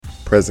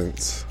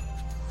presence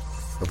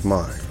of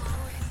mind.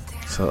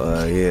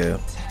 So yeah,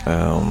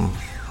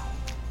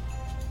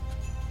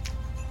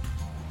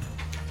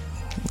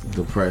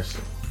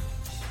 depression.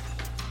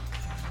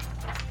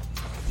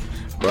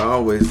 But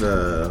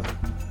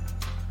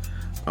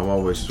I'm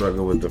always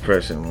struggling with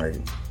depression. Like,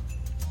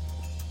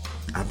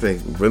 I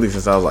think really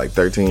since I was like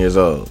 13 years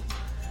old.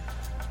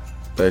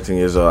 13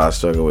 years old, I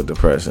struggle with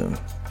depression.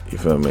 You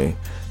feel me?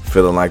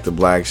 Feeling like the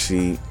black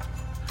sheep.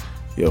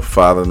 Your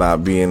father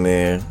not being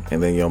there,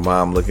 and then your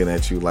mom looking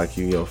at you like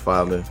you your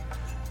father.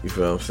 You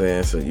feel what I'm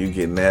saying? So you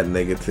getting that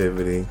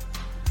negativity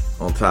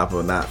on top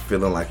of not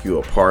feeling like you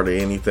a part of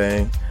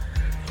anything.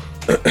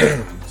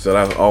 So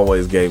that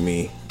always gave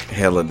me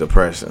hella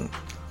depression.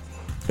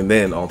 And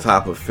then on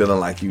top of feeling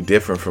like you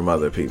different from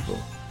other people,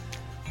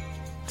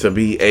 to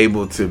be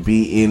able to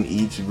be in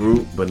each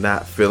group but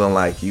not feeling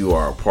like you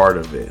are a part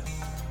of it,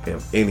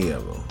 of any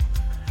of them.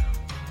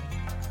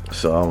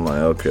 So I'm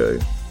like,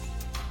 okay,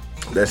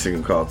 that shit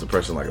can cause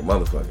depression like a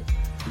motherfucker.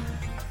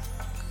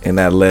 And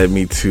that led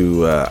me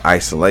to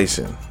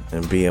isolation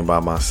and being by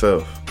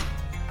myself,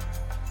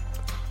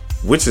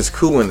 which is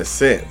cool in a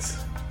sense.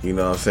 You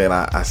know what I'm saying?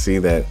 I see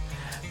that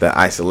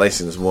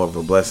isolation is more of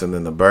a blessing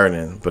than the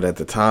burden. But at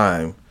the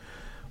time,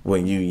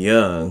 when you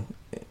young,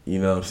 you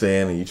know what I'm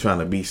saying, and you're trying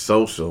to be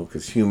social,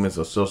 because humans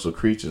are social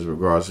creatures,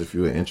 regardless if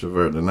you're an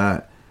introvert or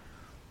not,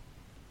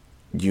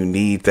 you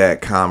need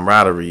that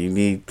camaraderie. You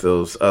need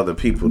those other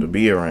people to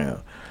be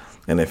around.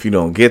 And if you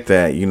don't get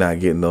that, you're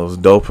not getting those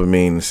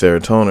dopamine and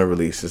serotonin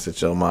releases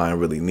that your mind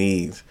really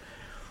needs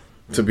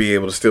to be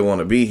able to still want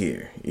to be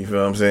here. You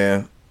feel what I'm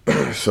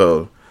saying?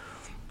 So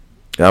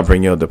y'all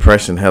bring your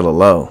depression hella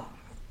low.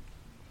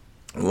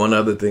 One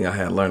other thing I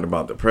had learned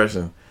about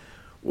depression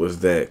was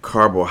that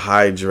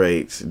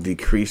carbohydrates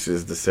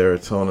decreases the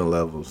serotonin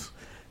levels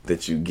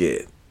that you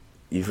get.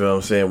 You feel what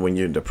I'm saying? When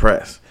you're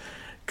depressed.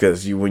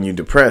 Because when you're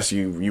depressed,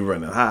 you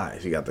running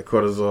highs. You got the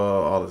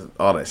cortisol,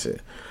 all that shit.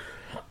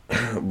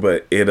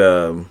 But it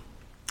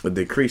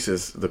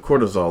decreases the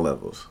cortisol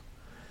levels.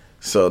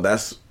 So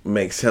that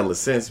makes hella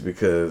sense,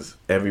 because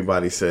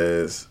everybody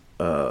says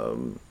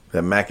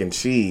that mac and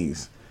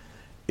cheese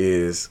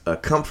is a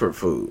comfort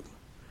food.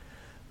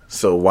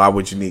 So why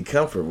would you need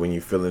comfort when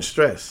you're feeling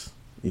stressed?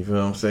 You feel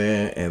what I'm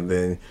saying? And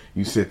then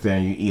you sit there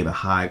and you eat a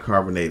high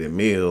carbonated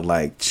meal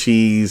like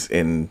cheese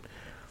and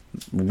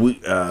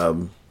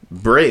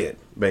bread,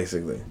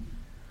 basically.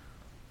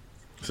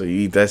 So you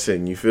eat that shit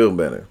and you feel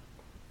better.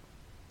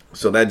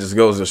 So that just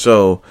goes to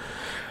show,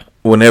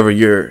 whenever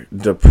you're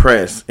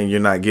depressed and you're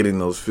not getting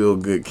those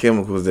feel-good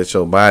chemicals that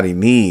your body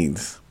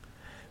needs,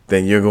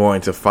 then you're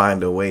going to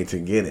find a way to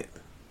get it.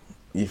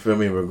 You feel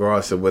me?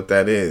 Regardless of what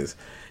that is.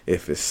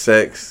 If it's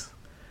sex,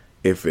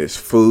 if it's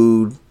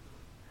food,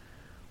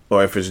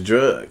 or if it's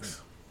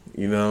drugs.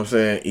 You know what I'm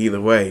saying?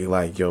 Either way,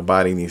 like, your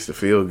body needs to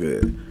feel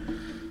good.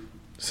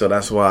 So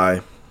that's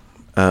why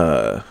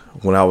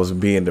when I was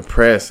being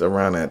depressed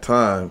around that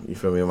time, you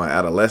feel me, in my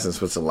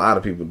adolescence, which a lot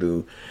of people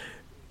do,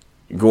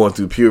 going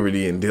through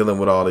puberty and dealing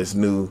with all this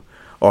new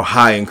or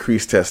high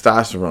increased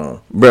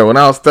testosterone. Bro, when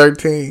I was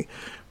 13,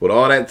 with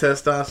all that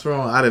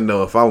testosterone, I didn't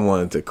know if I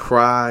wanted to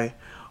cry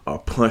or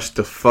punch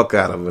the fuck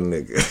out of a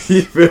nigga.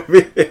 You feel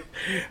me?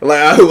 Like,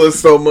 I was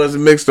so much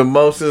mixed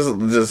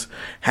emotions just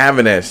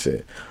having that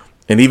shit.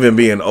 And even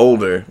being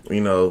older,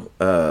 you know,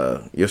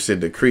 your shit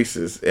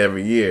decreases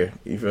every year.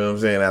 You feel what I'm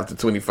saying? After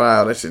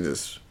 25, that shit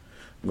just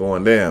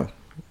going down.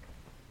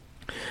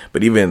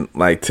 But even,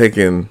 like,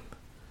 taking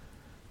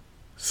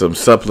some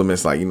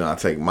supplements, like, you know, I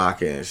take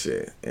maca and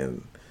shit,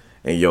 and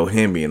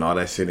Yohimbe and all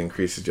that shit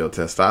increases your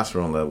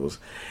testosterone levels,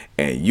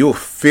 and you'll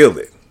feel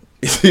it.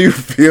 You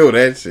feel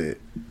that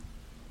shit.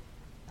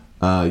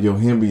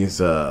 Yohimbe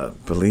is, I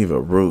believe, a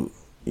root.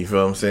 You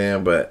feel what I'm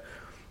saying? But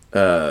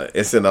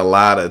it's in a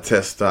lot of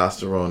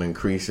testosterone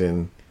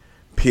increasing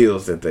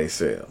pills that they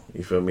sell.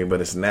 You feel me?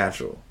 But it's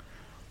natural.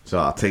 So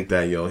I'll take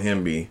that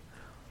Yohimbe,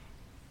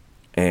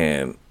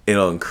 and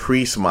it'll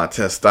increase my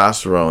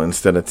testosterone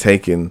instead of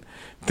taking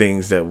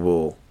things that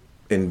will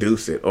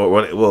induce it,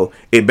 or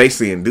it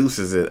basically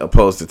induces it,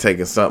 opposed to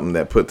taking something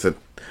that puts the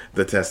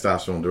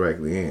testosterone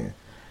directly in.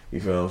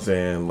 You feel what I'm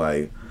saying?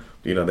 Like,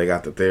 you know, they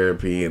got the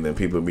therapy, and then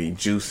people be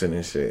juicing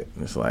and shit.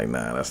 And it's like,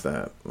 nah, that's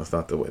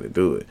not the way to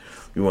do it.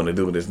 You want to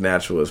do it as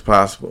natural as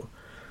possible.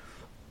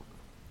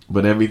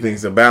 But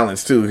everything's a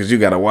balance too, because you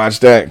got to watch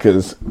that.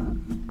 Because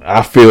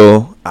I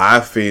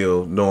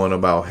feel knowing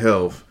about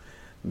health,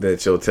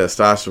 that your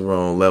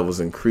testosterone levels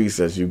increase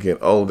as you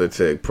get older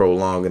to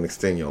prolong and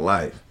extend your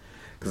life.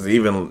 Because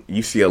even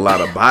you see a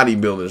lot of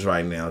bodybuilders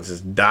right now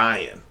just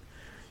dying.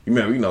 You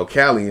remember, you know,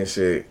 Cali and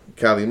shit,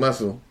 Cali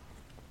Muscle.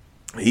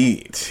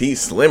 He's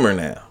slimmer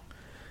now.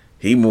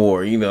 He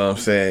more, you know what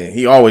I'm saying?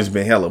 He always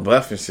been hella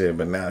buff and shit,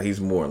 but now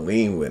he's more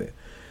lean with it.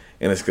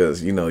 And it's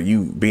because, you know,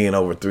 you being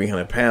over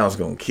 300 pounds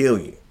gonna kill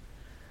you.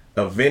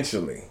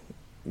 Eventually.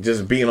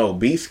 Just being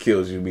obese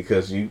kills you,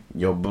 because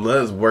your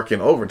blood's working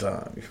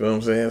overtime. You feel what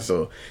I'm saying?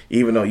 So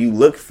even though you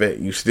look fit,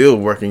 you still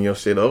working your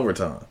shit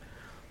overtime.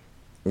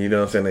 You know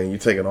what I'm saying? And you're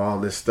taking all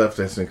this stuff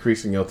that's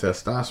increasing your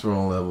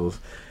testosterone levels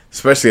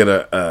especially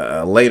at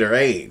a later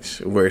age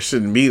where it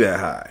shouldn't be that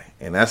high.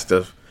 And that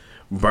stuff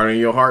burning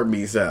your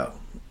heartbeats out,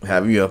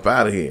 have you up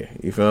out of here.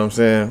 You feel what I'm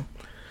saying?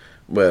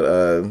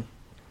 But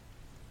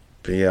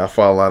yeah, I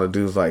follow a lot of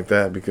dudes like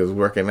that because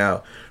working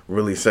out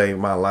really saved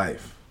my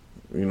life.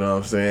 You know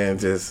what I'm saying?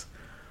 Just,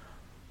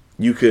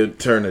 you could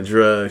turn to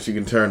drugs, you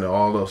can turn to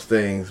all those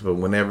things, but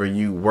whenever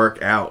you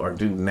work out or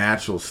do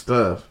natural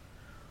stuff,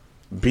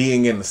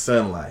 being in the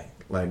sunlight,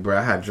 like, bro,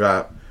 I had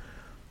dropped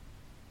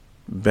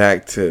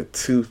back to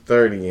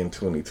 230 in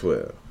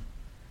 2012.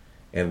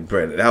 And,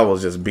 bro, that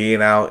was just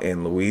being out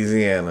in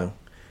Louisiana,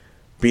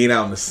 being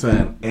out in the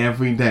sun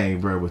every day,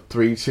 bro, with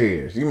 3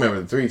 chairs. You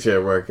remember the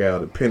 3-chair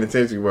workout, the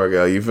penitentiary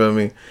workout, you feel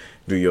me?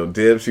 Do your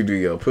dips, you do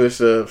your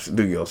push-ups,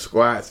 do your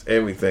squats,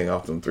 everything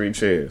off them 3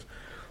 chairs.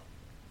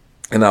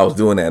 And I was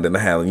doing that, and I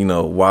had,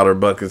 water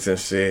buckets and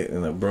shit,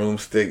 and a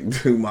broomstick,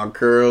 do my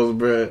curls,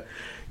 bro,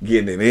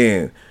 getting it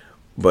in.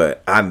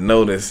 But I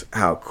noticed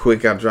how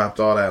quick I dropped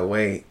all that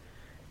weight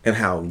and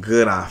how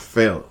good I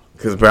felt.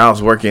 Because, bro, I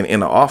was working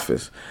in the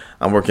office.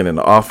 I'm working in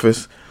the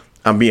office.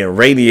 I'm being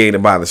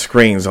radiated by the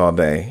screens all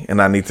day,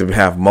 and I need to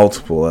have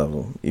multiple of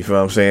them. You feel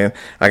what I'm saying?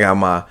 I got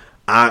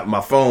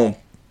my phone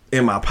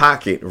in my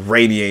pocket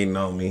radiating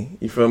on me.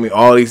 You feel me?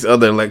 All these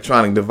other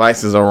electronic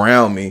devices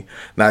around me,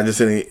 not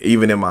just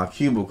even in my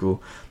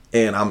cubicle,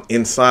 and I'm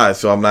inside,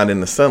 so I'm not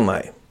in the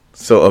sunlight.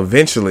 So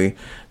eventually,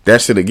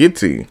 that shit'll get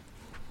to you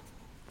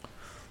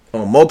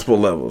on multiple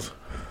levels.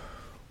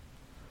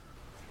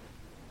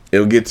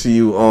 It'll get to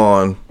you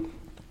on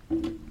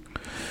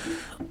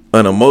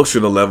an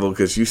emotional level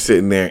because you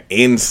sitting there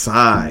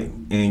inside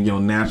and your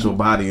natural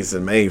body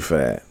isn't made for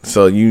that.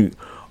 So you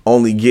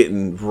only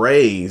getting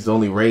rays, the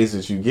only rays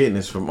that you getting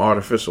is from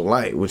artificial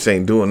light, which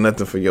ain't doing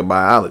nothing for your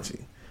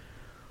biology.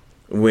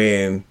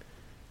 When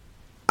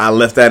I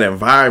left that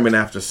environment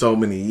after so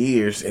many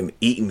years and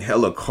eating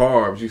hella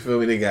carbs, you feel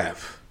me? They got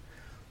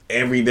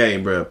every day,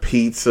 bro,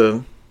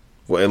 pizza,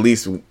 well, at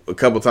least a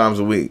couple times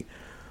a week,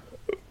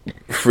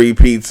 free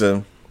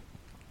pizza,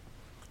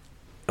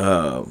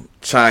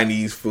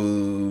 Chinese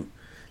food,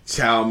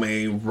 chow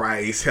mein,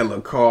 rice,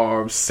 hella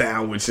carbs,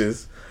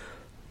 sandwiches,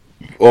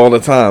 all the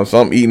time. So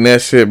I'm eating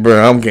that shit,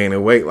 bro. I'm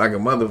gaining weight like a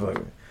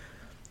motherfucker.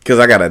 Because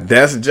I got a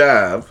desk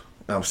job.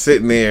 I'm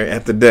sitting there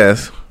at the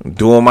desk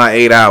doing my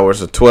 8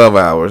 hours or 12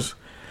 hours.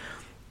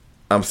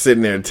 I'm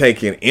sitting there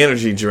taking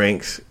energy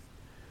drinks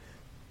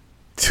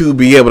to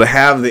be able to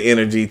have the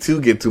energy to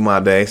get through my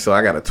day. So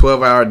I got a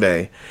 12-hour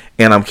day,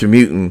 and I'm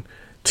commuting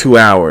 2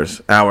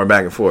 hours, hour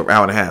back and forth,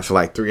 hour and a half, so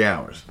like 3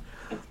 hours.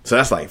 So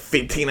that's like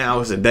 15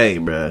 hours a day,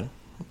 bro.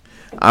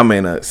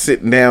 I'm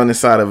sitting down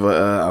inside of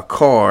a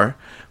car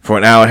for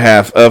an hour and a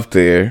half up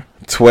there,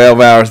 12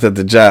 hours at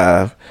the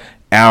job,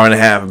 hour and a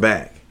half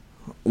back.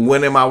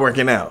 When am I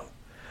working out?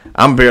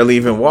 I'm barely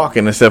even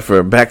walking except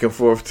for back and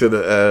forth to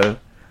the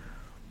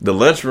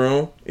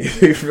lunchroom.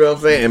 You feel what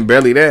I'm saying? And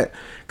barely that.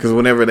 Because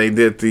whenever they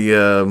did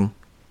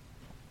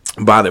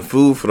buy the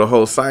food for the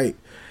whole site,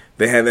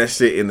 they had that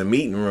shit in the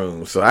meeting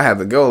room. So I had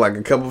to go like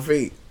a couple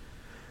feet.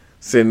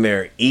 Sitting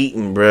there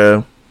eating,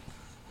 bro.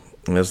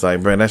 And it's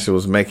like, bro, that shit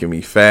was making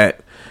me fat.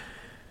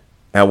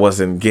 I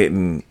wasn't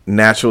getting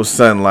natural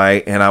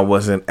sunlight, and I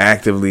wasn't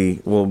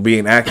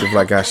being active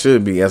like I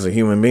should be as a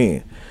human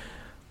being.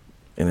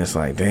 And it's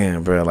like,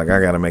 damn, bro, like I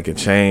gotta make a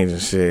change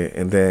and shit.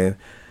 And then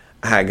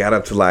I got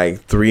up to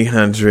like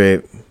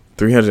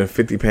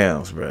 350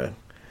 pounds, bro.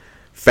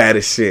 Fat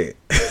as shit.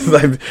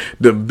 Like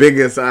the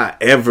biggest I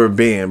ever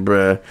been,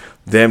 bro.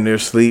 Damn near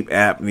sleep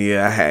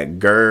apnea. I had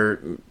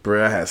GERD,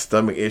 bro. I had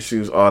stomach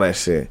issues, all that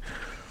shit.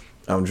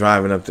 I'm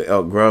driving up to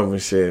Elk Grove and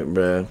shit,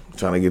 bro.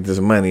 Trying to get this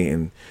money.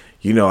 And,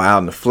 out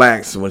in the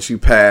flats, once you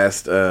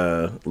passed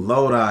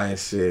Lodi and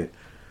shit,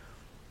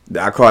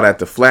 I call that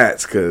the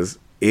flats because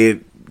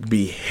it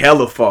be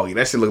hella foggy.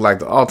 That shit look like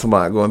the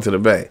Altamont going to the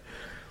bay.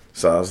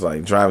 So I was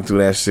like driving through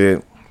that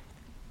shit.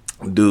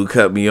 Dude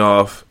cut me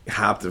off,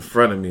 hopped in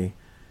front of me,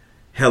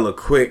 hella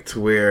quick to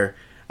where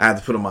I had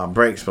to put on my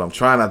brakes, but I'm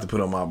trying not to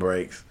put on my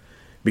brakes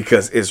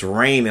because it's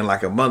raining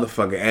like a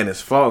motherfucker and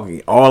it's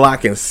foggy. All I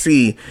can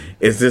see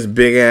is this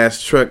big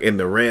ass truck in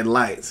the red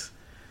lights.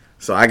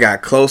 So I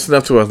got close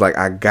enough to where I was like,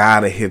 I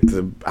have to hit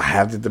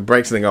the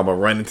brakes, and I'm gonna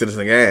run into this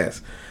nigga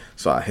ass.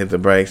 So I hit the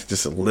brakes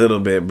just a little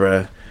bit,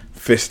 bruh.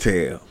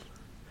 Fishtail.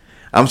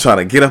 I'm trying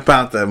to get up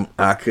out there.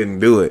 I couldn't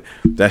do it.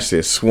 That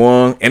shit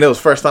swung. And it was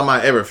the first time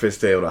I ever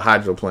fishtailed a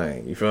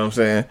hydroplane. You feel what I'm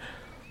saying?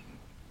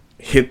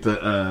 Hit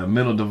the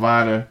middle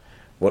divider,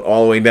 went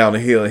all the way down the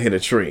hill and hit a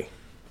tree.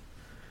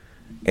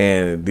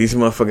 And these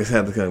motherfuckers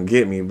had to come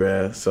get me,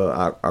 bruh.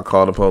 So I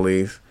called the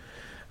police.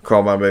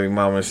 Called my baby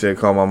mama and shit.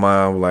 Called my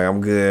mom. Like,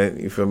 I'm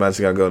good. You feel me? I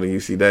just gotta go to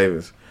UC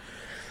Davis.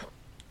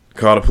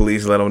 Called the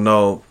police, let them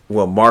know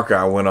what marker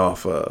I went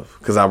off of.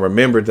 Because I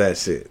remembered that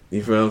shit.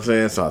 You feel what I'm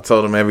saying? So I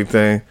told them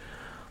everything.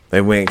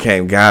 They went and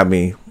came, got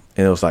me.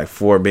 And it was like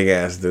 4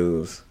 big-ass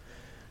dudes.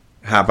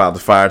 Hop out the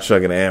fire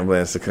truck and the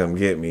ambulance to come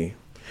get me.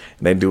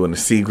 And they doing the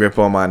C-grip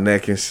on my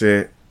neck and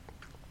shit.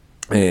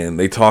 And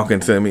they talking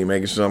to me,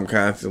 making sure I'm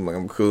conscious. I'm like,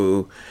 I'm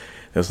cool.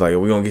 It was like,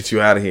 we're going to get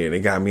you out of here. They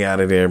got me out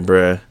of there,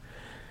 bruh.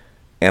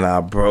 and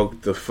I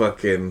broke the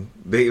fucking.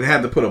 They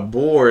had to put a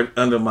board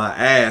under my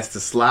ass to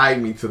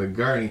slide me to the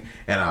gurney,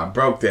 and I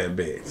broke that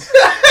bitch.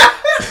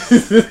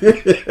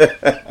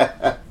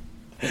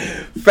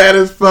 Fat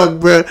as fuck,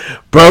 bro.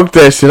 Broke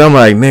that shit. I'm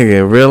like, nigga,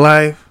 in real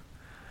life,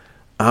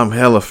 I'm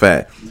hella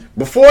fat.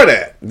 Before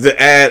that,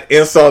 to add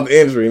insult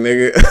to injury,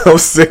 nigga, I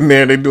was sitting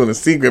there, they doing a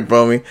secret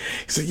for me.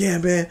 He said, yeah,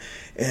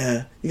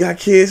 man, you got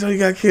kids? Oh, you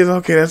got kids?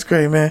 Okay, that's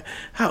great, man.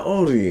 How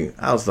old are you?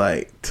 I was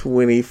like,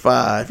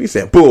 25. He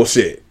said,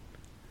 bullshit.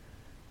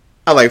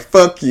 I was like,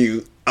 fuck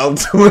you. I'm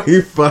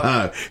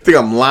 25. Think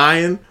I'm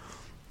lying?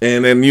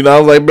 And then, I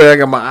was like, bro, I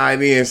got my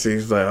ID and shit.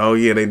 He's like, oh,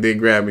 yeah, they did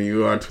grab me.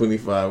 You are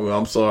 25. Well,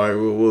 I'm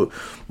sorry.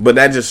 But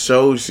that just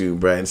shows you,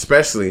 bro. And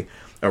especially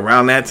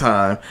around that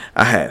time,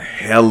 I had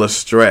hella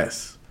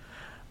stress.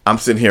 I'm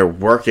sitting here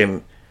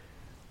working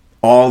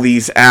all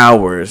these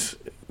hours,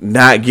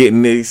 not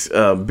getting these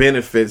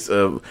benefits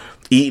of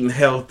eating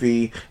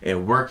healthy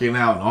and working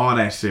out and all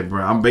that shit,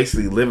 bro. I'm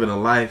basically living a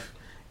life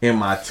in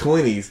my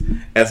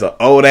 20s as an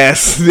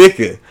old-ass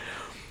nigga.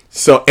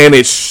 So, and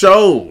it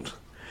showed.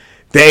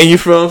 Then you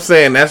feel what I'm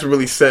saying? That's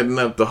really setting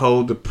up the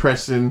whole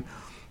depression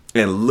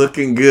and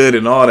looking good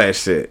and all that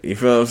shit. You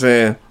feel what I'm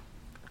saying?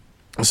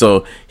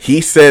 So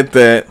he said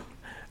that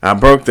I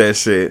broke that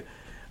shit.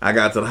 I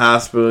got to the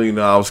hospital,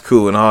 I was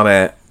cool and all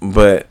that.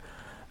 But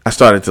I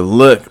started to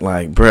look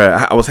like,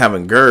 bruh, I was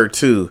having GERD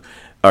too,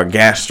 or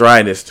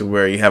gastritis, to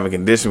where you have a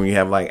condition where you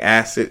have like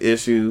acid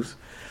issues.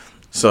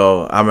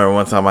 So I remember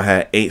one time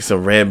I ate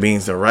some red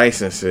beans and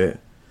rice and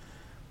shit.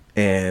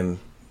 And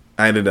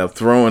I ended up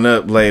throwing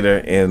up later,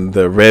 and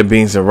the red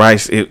beans and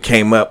rice, it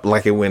came up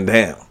like it went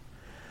down.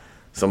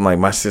 So I'm like,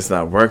 my shit's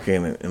not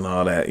working and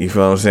all that. You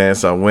feel what I'm saying?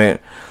 So I went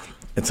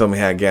and told me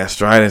I had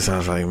gastritis. I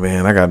was like,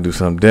 man, I got to do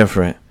something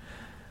different.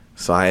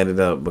 So I ended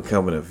up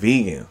becoming a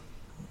vegan.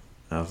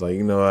 I was like,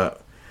 you know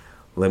what?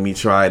 Let me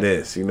try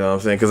this. You know what I'm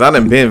saying? Because I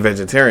done been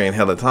vegetarian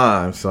hella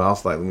time. So I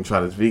was like, let me try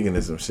this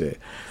veganism shit.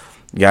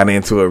 Got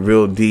into it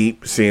real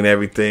deep, seeing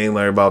everything,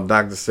 learned about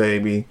Dr.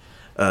 Sebi.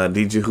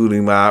 DJ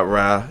Hootie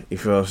Ma'at, you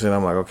feel what I'm saying?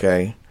 I'm like,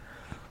 okay,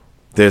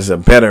 there's a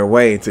better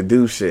way to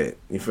do shit.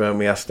 You feel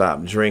me? I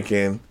stopped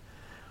drinking,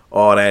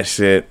 all that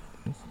shit.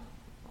 I'm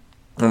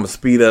going to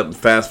speed up and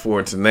fast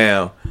forward to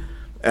now.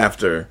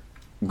 After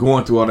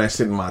going through all that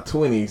shit in my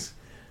 20s,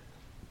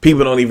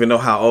 people don't even know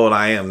how old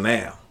I am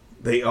now.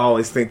 They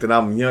always think that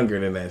I'm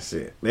younger than that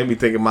shit. They be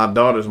thinking my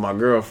daughter's my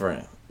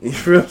girlfriend. You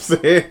feel what I'm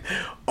saying?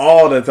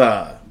 All the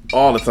time.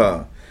 All the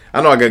time.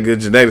 I know I got good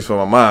genetics for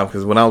my mom,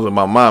 because when I was with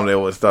my mom, they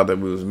always thought that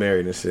we was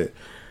married and shit.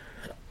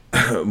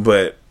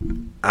 But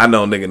I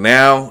know, nigga,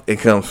 now it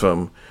comes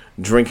from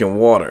drinking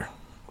water,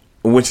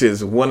 which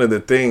is one of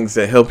the things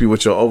that help you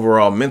with your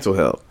overall mental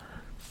health.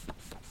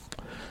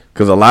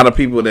 Because a lot of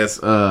people that's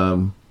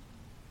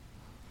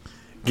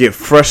get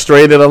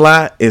frustrated a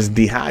lot is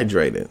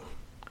dehydrated.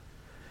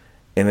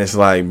 And it's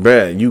like,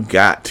 bruh, you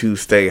got to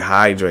stay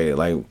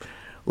hydrated.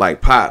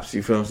 Like Pops,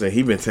 you feel what I'm saying?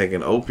 He been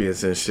taking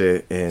opiates and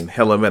shit and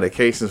hella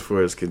medications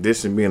for his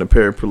condition, being a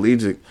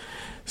paraplegic,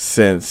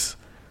 since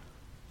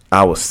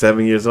I was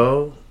 7 years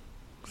old.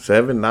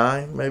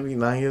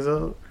 9 years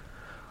old.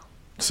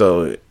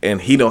 So, and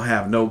he don't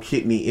have no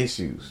kidney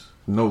issues,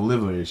 no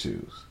liver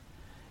issues.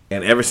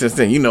 And ever since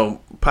then,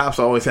 Pops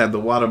always had the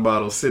water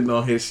bottle sitting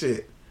on his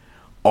shit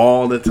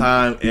all the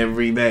time,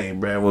 every day,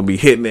 bruh. We'll be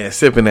hitting that,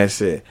 sipping that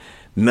shit.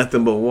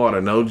 Nothing but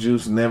water, no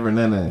juice, never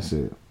none of that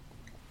shit.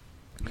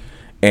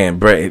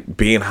 And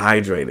being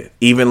hydrated,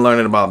 even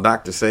learning about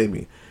Dr.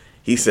 Sebi,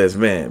 he says,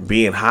 man,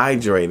 being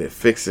hydrated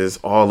fixes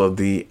all of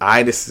the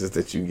itises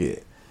that you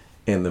get.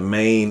 And the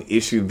main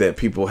issue that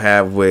people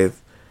have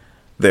with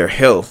their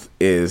health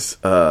is,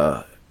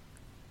 or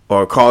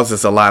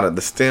causes a lot of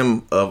the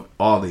stem of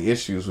all the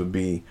issues would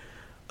be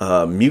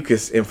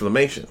mucus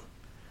inflammation.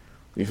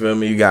 You feel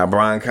me? You got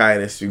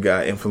bronchitis, you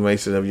got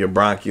inflammation of your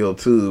bronchial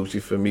tubes,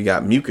 you feel me? You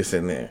got mucus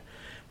in there.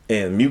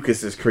 And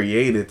mucus is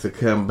created to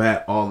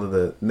combat all of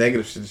the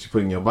negative shit that you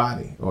put in your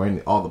body, or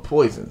in all the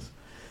poisons.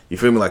 You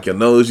feel me? Like your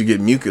nose, you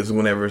get mucus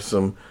whenever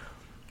some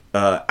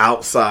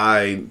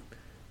outside,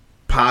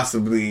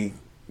 possibly,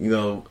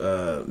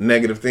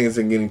 negative things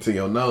are getting to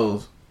your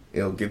nose.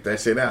 It'll get that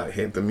shit out.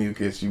 Hit the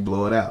mucus, you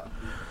blow it out.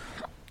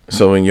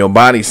 So when your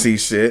body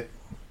sees shit,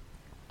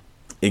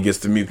 it gets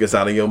the mucus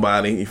out of your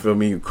body. You feel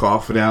me? You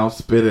cough it out,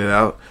 spit it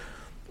out,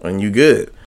 and you good.